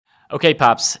Okay,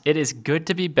 Pops, it is good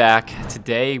to be back.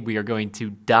 Today, we are going to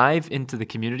dive into the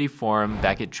community forum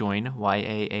back at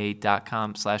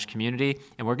joinyaa.com/community,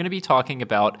 and we're going to be talking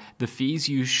about the fees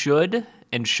you should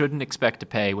and shouldn't expect to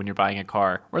pay when you're buying a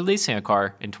car or leasing a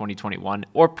car in 2021,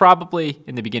 or probably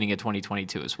in the beginning of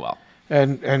 2022 as well.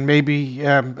 And maybe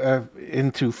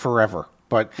into forever,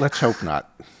 but let's hope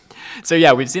not. So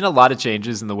yeah, we've seen a lot of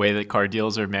changes in the way that car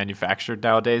deals are manufactured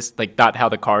nowadays. Like not how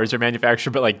the cars are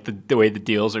manufactured, but like the way the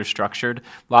deals are structured.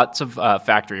 Lots of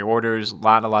factory orders, a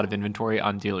lot of inventory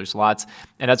on dealers' lots.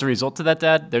 And as a result of that,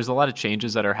 Dad, there's a lot of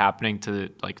changes that are happening to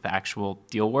like the actual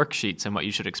deal worksheets and what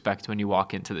you should expect when you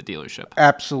walk into the dealership.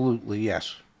 Absolutely,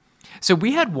 yes. So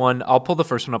we had one. I'll pull the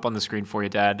first one up on the screen for you,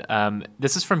 Dad.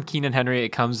 This is from Keenan Henry. It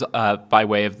comes by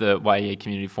way of the YEA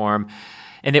community forum.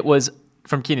 And it was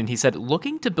from Keenan. He said,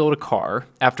 looking to build a car,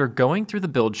 after going through the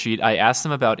build sheet, I asked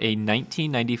them about a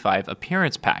 1995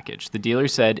 appearance package. The dealer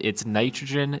said it's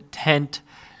nitrogen, tent,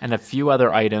 and a few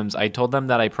other items. I told them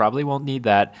that I probably won't need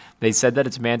that. They said that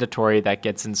it's mandatory that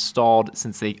gets installed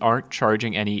since they aren't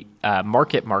charging any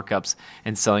market markups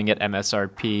and selling at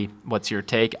MSRP. What's your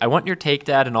take? I want your take,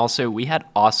 Dad, and also we had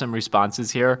awesome responses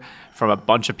here from a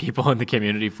bunch of people in the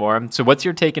community forum. So what's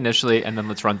your take initially, and then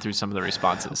let's run through some of the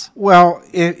responses. Well,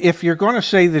 if you're going to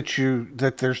say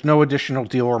that there's no additional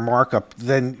dealer markup,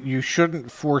 then you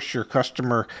shouldn't force your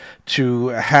customer to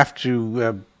have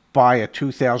to buy a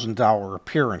 $2,000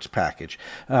 appearance package.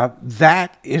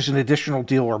 That is an additional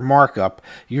dealer markup.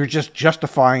 You're just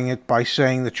justifying it by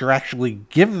saying that you're actually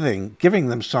giving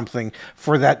them something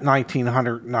for that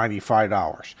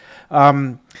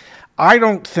 $1,995. I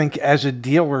don't think as a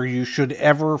dealer you should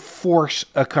ever force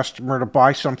a customer to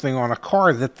buy something on a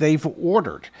car that they've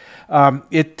ordered.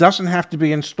 It doesn't have to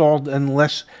be installed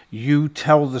unless you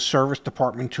tell the service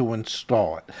department to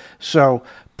install it. So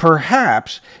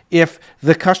perhaps if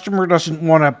the customer doesn't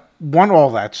want all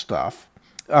that stuff,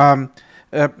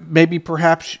 maybe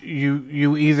perhaps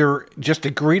you either just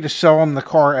agree to sell them the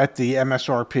car at the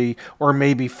MSRP, or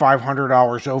maybe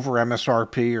 $500 over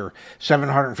MSRP or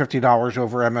 $750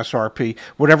 over MSRP,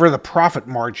 whatever the profit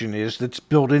margin is that's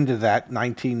built into that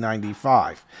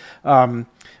 $1,995,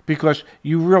 because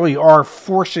you really are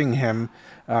forcing him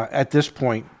at this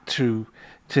point to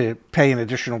pay an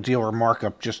additional dealer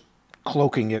markup, just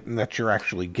cloaking it in that you're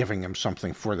actually giving him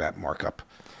something for that markup.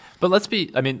 But let's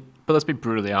be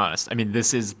brutally honest. I mean,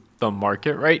 this is the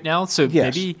market right now. So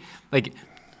yes. Maybe, like,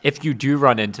 if you do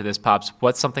run into this, Pops,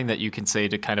 what's something that you can say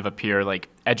to kind of appear, like,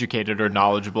 educated or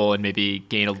knowledgeable and maybe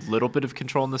gain a little bit of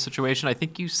control in the situation? I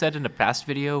think you said in a past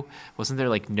video, wasn't there,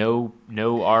 like, no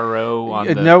RO on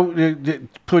the...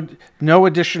 Put no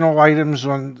additional items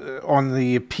on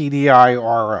the PDI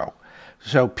RO.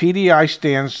 So PDI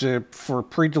stands for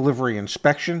pre-delivery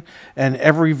inspection, and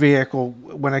every vehicle,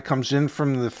 when it comes in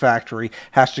from the factory,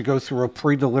 has to go through a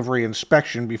pre-delivery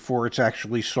inspection before it's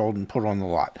actually sold and put on the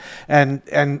lot. And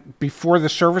before the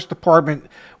service department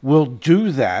will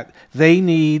do that, they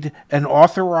need an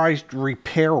authorized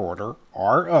repair order,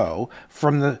 RO,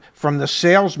 from the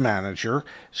sales manager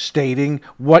stating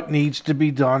what needs to be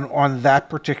done on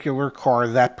that particular car,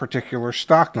 that particular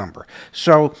stock number.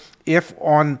 So if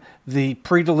on the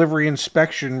pre-delivery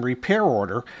inspection repair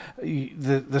order,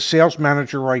 the sales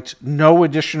manager writes no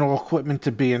additional equipment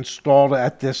to be installed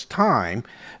at this time,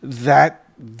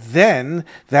 then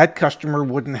that customer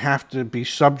wouldn't have to be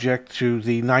subject to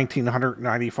the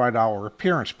 $1,995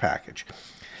 appearance package.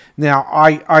 Now,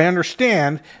 I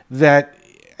understand that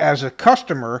as a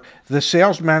customer, the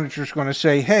sales manager is going to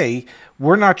say, hey,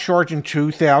 we're not charging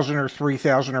 $2,000 or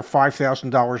 $3,000 or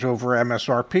 $5,000 over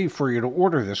MSRP for you to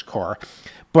order this car,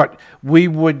 but we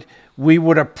would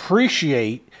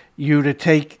appreciate you to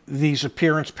take these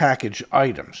appearance package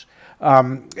items.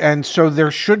 And so there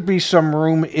should be some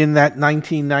room in that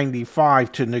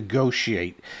 $1,995 to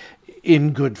negotiate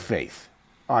in good faith,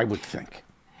 I would think.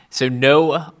 So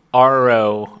no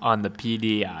RO on the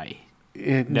PDI.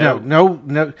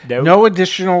 No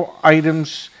additional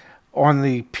items on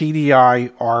the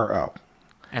PDI RO.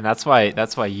 And that's why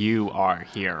you are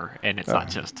here, and it's not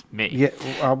just me. Yeah,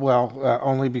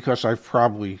 only because I've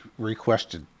probably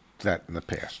requested that in the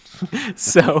past.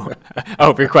 So,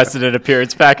 requested an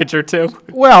appearance package or two?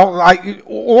 Well,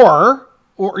 or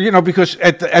because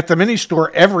at the mini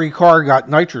store every car got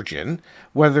nitrogen,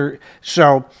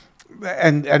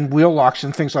 and wheel locks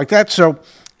and things like that. So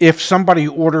if somebody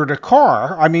ordered a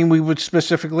car, I mean, we would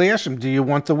specifically ask them, do you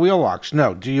want the wheel locks?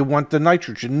 No. Do you want the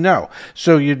nitrogen? No.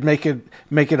 So you'd make it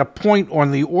a point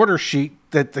on the order sheet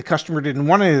that the customer didn't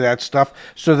want any of that stuff,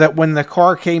 so that when the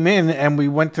car came in and we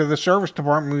went to the service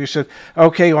department, we said,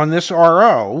 okay, on this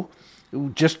RO,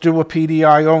 just do a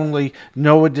PDI only,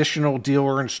 no additional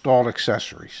dealer installed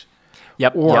accessories.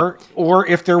 Yep. Or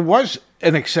if there was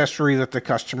an accessory that the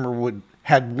customer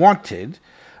had wanted,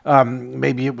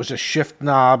 maybe it was a shift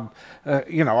knob, I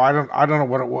don't know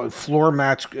what it was, floor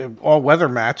mats, all weather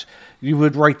mats, you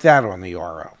would write that on the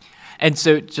RO. And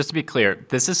so just to be clear,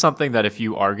 this is something that if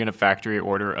you are going to factory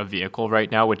order a vehicle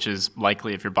right now, which is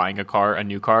likely if you're buying a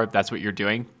new car, that's what you're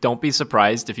doing. Don't be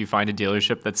surprised if you find a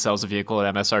dealership that sells a vehicle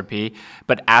at MSRP,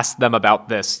 but ask them about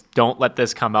this. Don't let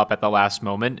this come up at the last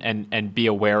moment, and be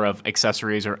aware of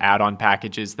accessories or add-on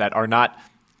packages that are not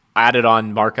added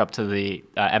on markup to the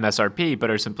MSRP, but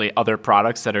are simply other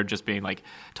products that are just being like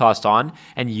tossed on,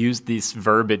 and use this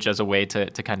verbiage as a way to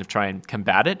kind of try and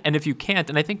combat it. And if you can't,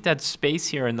 and I think that Space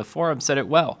here in the forum said it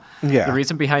well. Yeah. The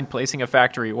reason behind placing a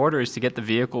factory order is to get the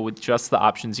vehicle with just the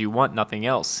options you want, nothing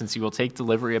else. Since you will take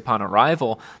delivery upon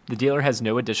arrival, the dealer has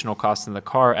no additional cost in the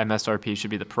car. MSRP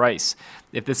should be the price.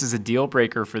 If this is a deal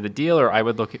breaker for the dealer, I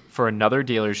would look for another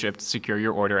dealership to secure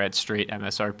your order at straight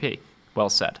MSRP. Well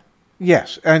said.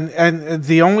 Yes, and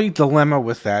the only dilemma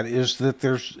with that is that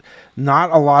there's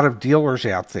not a lot of dealers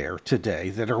out there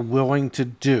today that are willing to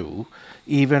do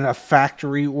even a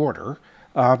factory order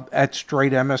at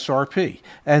straight MSRP.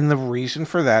 And the reason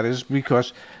for that is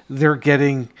because they're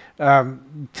getting 10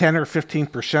 or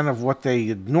 15% of what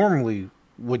they normally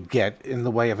would get in the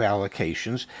way of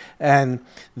allocations, and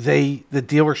the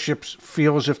dealerships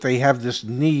feel as if they have this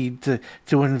need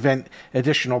to invent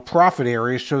additional profit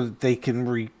areas so that they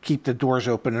can keep the doors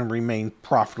open and remain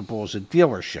profitable as a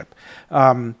dealership.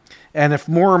 And if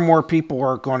more and more people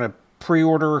are going to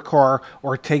pre-order a car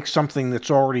or take something that's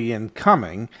already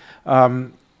incoming,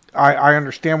 I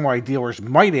understand why dealers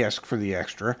might ask for the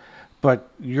extra, but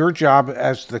your job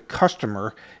as the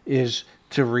customer is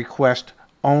to request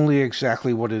only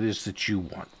exactly what it is that you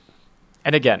want.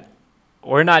 And again,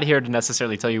 we're not here to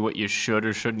necessarily tell you what you should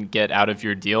or shouldn't get out of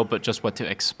your deal, but just what to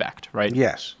expect, right?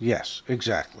 Yes,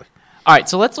 exactly. All right,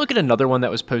 so let's look at another one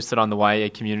that was posted on the YA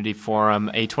community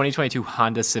forum, a 2022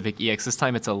 Honda Civic EX. This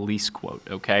time it's a lease quote,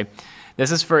 okay?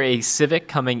 This is for a Civic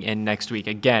coming in next week.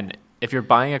 Again, if you're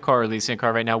buying a car or leasing a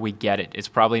car right now, we get it. It's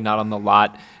probably not on the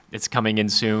lot. It's coming in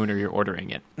soon, or you're ordering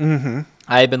it. Mm-hmm.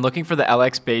 I have been looking for the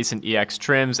LX base and EX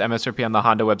trims. MSRP on the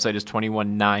Honda website is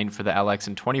 $21,900 for the LX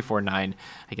and $24,900,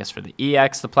 I guess, for the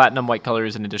EX. The platinum white color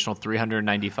is an additional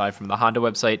 $395 from the Honda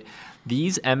website.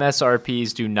 These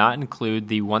MSRPs do not include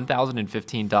the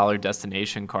 $1,015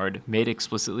 destination card made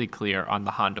explicitly clear on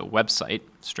the Honda website.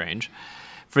 Strange.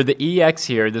 For the EX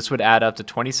here, this would add up to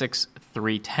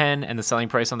 $26,310, and the selling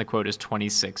price on the quote is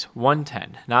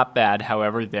 $26,110. Not bad.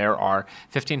 However, there are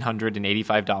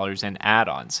 $1,585 in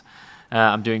add-ons.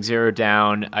 I'm doing zero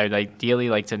down. I'd ideally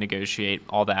like to negotiate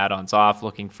all the add-ons off,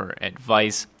 looking for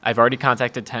advice. I've already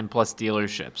contacted 10-plus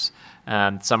dealerships.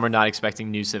 Some are not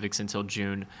expecting new Civics until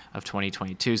June of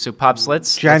 2022. So, Pops,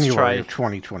 let's try. January of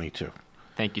 2022.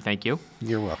 Thank you.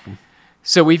 You're welcome.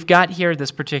 So we've got here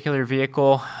this particular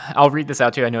vehicle. I'll read this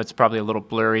out to you. I know it's probably a little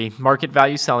blurry. Market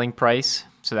value selling price.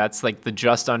 So that's like the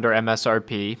just under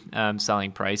MSRP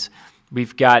selling price.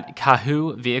 We've got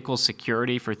Kahoo vehicle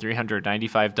security for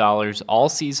 $395. All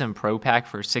season Pro Pack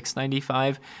for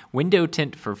 $695. Window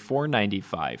tint for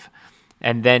 $495.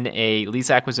 And then a lease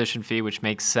acquisition fee, which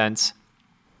makes sense.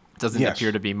 Doesn't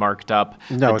appear to be marked up.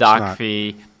 No, the doc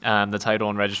fee, the title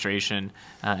and registration,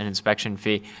 and inspection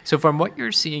fee. So from what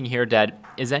you're seeing here, Dad,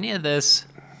 is any of this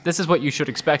is what you should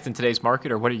expect in today's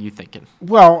market, or what are you thinking?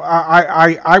 Well,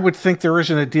 I would think there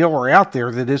isn't a dealer out there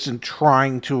that isn't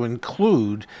trying to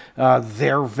include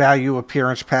their value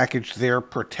appearance package, their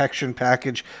protection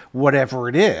package, whatever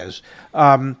it is.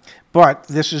 But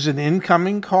this is an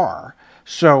incoming car.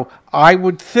 So I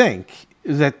would think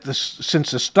that since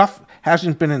the stuff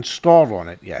hasn't been installed on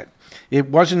it yet. It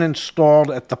wasn't installed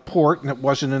at the port, and it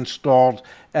wasn't installed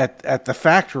at the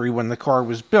factory when the car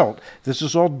was built. This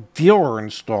is all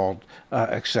dealer-installed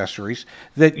accessories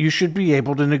that you should be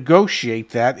able to negotiate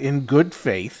that in good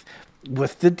faith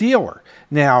with the dealer.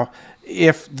 Now,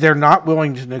 if they're not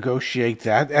willing to negotiate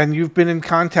that, and you've been in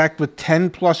contact with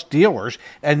 10-plus dealers,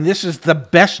 and this is the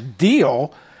best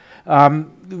deal,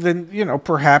 then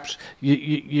perhaps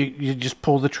you just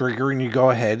pull the trigger and you go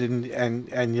ahead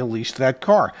and you lease that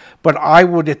car. But I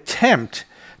would attempt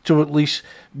to at least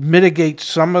mitigate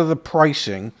some of the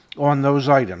pricing on those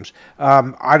items.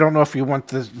 I don't know if you want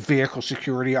the vehicle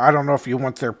security. I don't know if you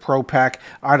want their Pro Pack.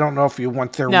 I don't know if you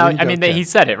want their window tint. He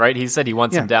said it, right? He said he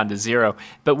wants them down to zero.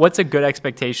 But what's a good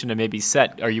expectation to maybe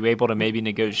set? Are you able to maybe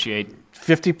negotiate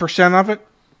 50% of it?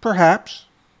 Perhaps.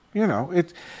 You know,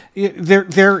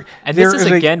 there And there this is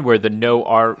is again where the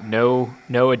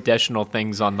no additional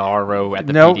things on the RO at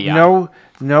the no PDI.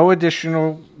 no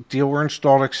additional dealer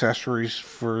installed accessories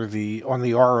on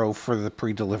the RO for the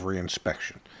pre-delivery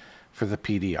inspection for the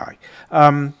PDI.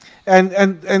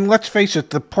 And let's face it,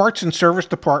 the parts and service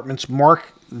departments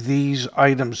mark these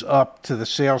items up to the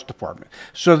sales department.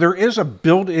 So there is a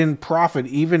built-in profit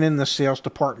even in the sales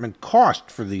department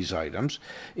cost for these items.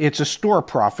 It's a store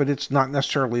profit. It's not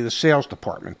necessarily the sales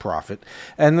department profit.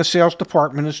 And the sales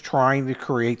department is trying to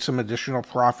create some additional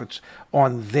profits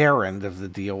on their end of the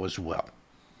deal as well.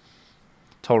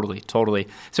 Totally.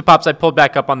 So, Pops, I pulled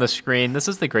back up on the screen. This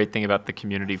is the great thing about the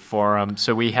community forum.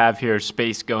 So we have here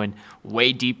space going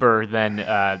way deeper than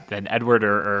Edward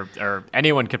or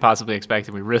anyone could possibly expect,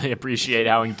 and we really appreciate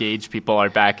how engaged people are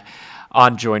back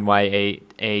on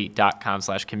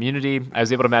joinyaa.com/community. I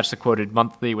was able to match the quoted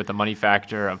monthly with a money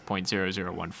factor of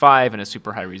 0.0015 and a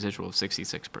super high residual of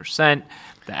 66%.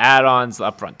 The add-ons, the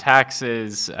upfront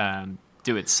taxes,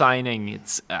 do it signing,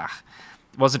 it's...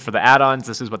 wasn't for the add-ons,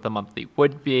 this is what the monthly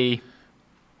would be.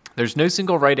 There's no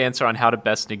single right answer on how to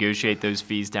best negotiate those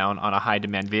fees down on a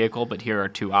high-demand vehicle, but here are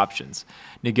two options.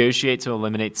 Negotiate to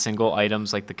eliminate single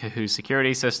items like the Kahoo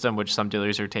security system, which some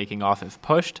dealers are taking off if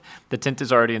pushed. The tint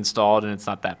is already installed, and it's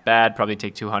not that bad. Probably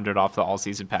take $200 off the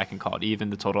all-season pack and call it even.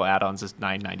 The total add-ons is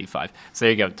 $995. So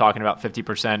there you go, talking about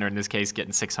 50%, or in this case,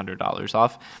 getting $600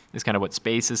 off is kind of what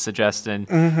Space is suggesting.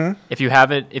 Mm-hmm. If you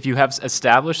have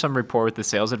established some rapport with the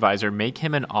sales advisor, make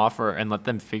him an offer and let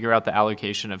them figure out the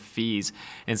allocation of fees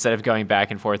instead of going back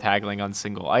and forth haggling on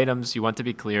single items. You want to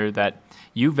be clear that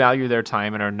you value their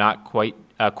time and are not quite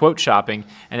quote shopping,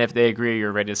 and if they agree,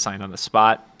 you're ready to sign on the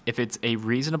spot. If it's a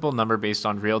reasonable number based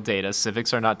on real data,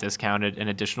 Civics are not discounted, and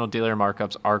additional dealer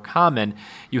markups are common,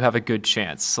 you have a good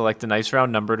chance. Select a nice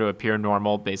round number to appear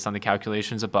normal based on the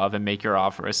calculations above and make your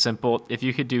offer as simple. If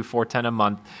you could do $410 a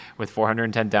month with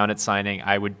 $410 down at signing,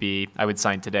 I would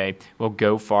sign today. Will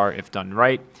go far if done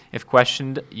right. If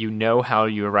questioned, you know how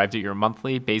you arrived at your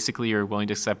monthly. Basically, you're willing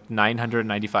to accept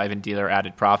 $995 in dealer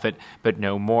added profit, but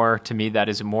no more. To me, that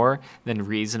is more than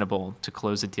reasonable to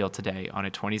close a deal today on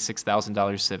a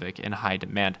 $26,000 Civic in high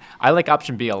demand. I like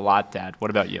option B a lot, Dad.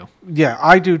 What about you? Yeah,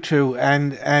 I do too.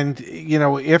 And you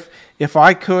know, if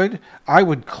I could, I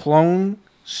would clone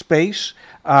Space.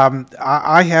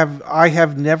 I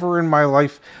have never in my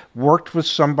life worked with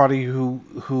somebody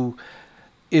who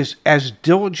is as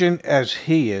diligent as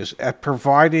he is at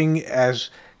providing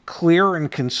as clear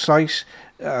and concise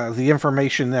the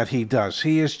information that he does.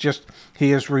 He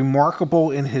is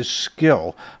remarkable in his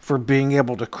skill for being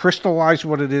able to crystallize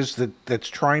what it is that's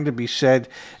trying to be said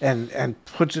and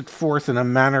puts it forth in a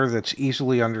manner that's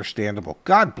easily understandable.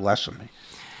 God bless him.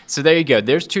 So there you go.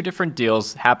 There's two different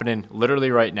deals happening literally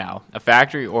right now. A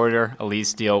factory order, a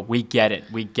lease deal. We get it.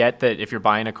 We get that if you're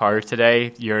buying a car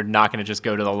today, you're not going to just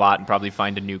go to the lot and probably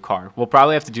find a new car. We'll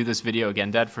probably have to do this video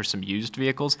again, Dad, for some used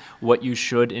vehicles, what you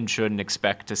should and shouldn't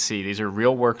expect to see. These are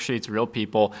real worksheets, real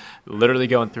people literally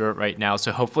going through it right now.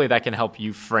 So hopefully that can help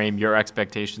you frame your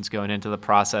expectations going into the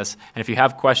process. And if you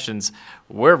have questions,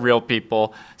 we're real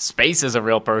people. Space is a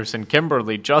real person.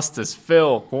 Kimberly, Justice,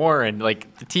 Phil, Warren,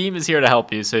 like the team is here to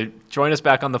help you. So join us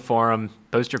back on the forum,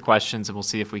 post your questions, and we'll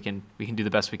see if we can do the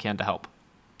best we can to help.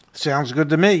 Sounds good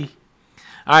to me.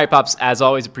 All right, Pops. As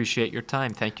always, appreciate your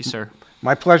time. Thank you, sir.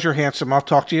 My pleasure, handsome. I'll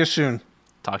talk to you soon.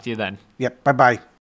 Talk to you then. Yep. Bye-bye.